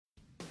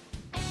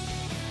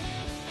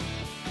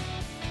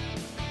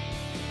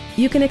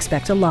You can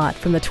expect a lot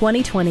from the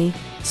 2020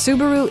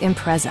 Subaru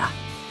Impreza.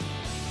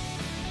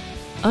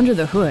 Under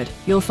the hood,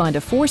 you'll find a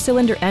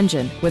 4-cylinder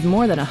engine with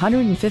more than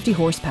 150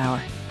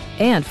 horsepower.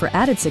 And for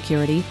added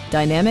security,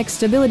 dynamic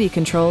stability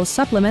control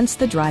supplements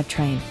the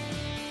drivetrain.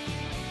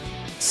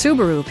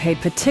 Subaru paid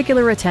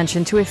particular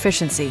attention to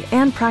efficiency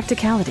and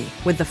practicality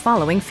with the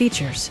following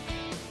features: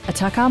 a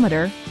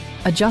tachometer,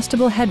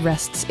 adjustable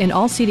headrests in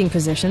all seating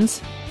positions,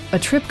 a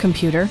trip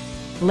computer,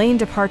 lane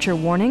departure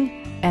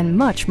warning, and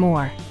much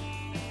more.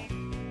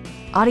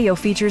 Audio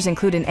features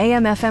include an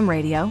AM/FM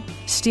radio,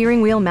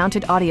 steering wheel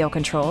mounted audio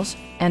controls,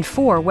 and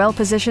 4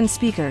 well-positioned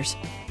speakers.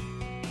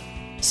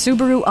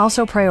 Subaru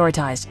also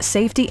prioritized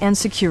safety and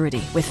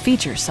security with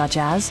features such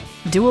as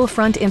dual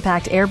front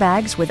impact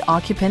airbags with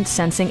occupant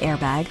sensing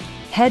airbag,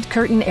 head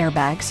curtain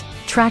airbags,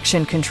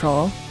 traction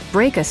control,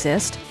 brake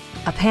assist,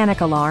 a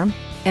panic alarm,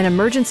 an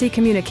emergency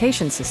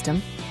communication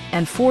system,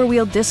 and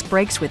 4-wheel disc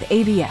brakes with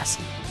ABS.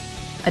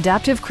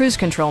 Adaptive Cruise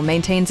Control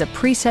maintains a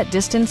preset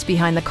distance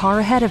behind the car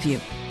ahead of you,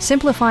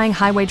 simplifying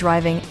highway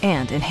driving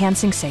and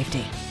enhancing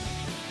safety.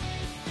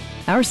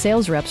 Our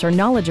sales reps are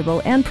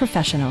knowledgeable and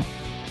professional.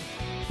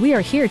 We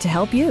are here to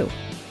help you.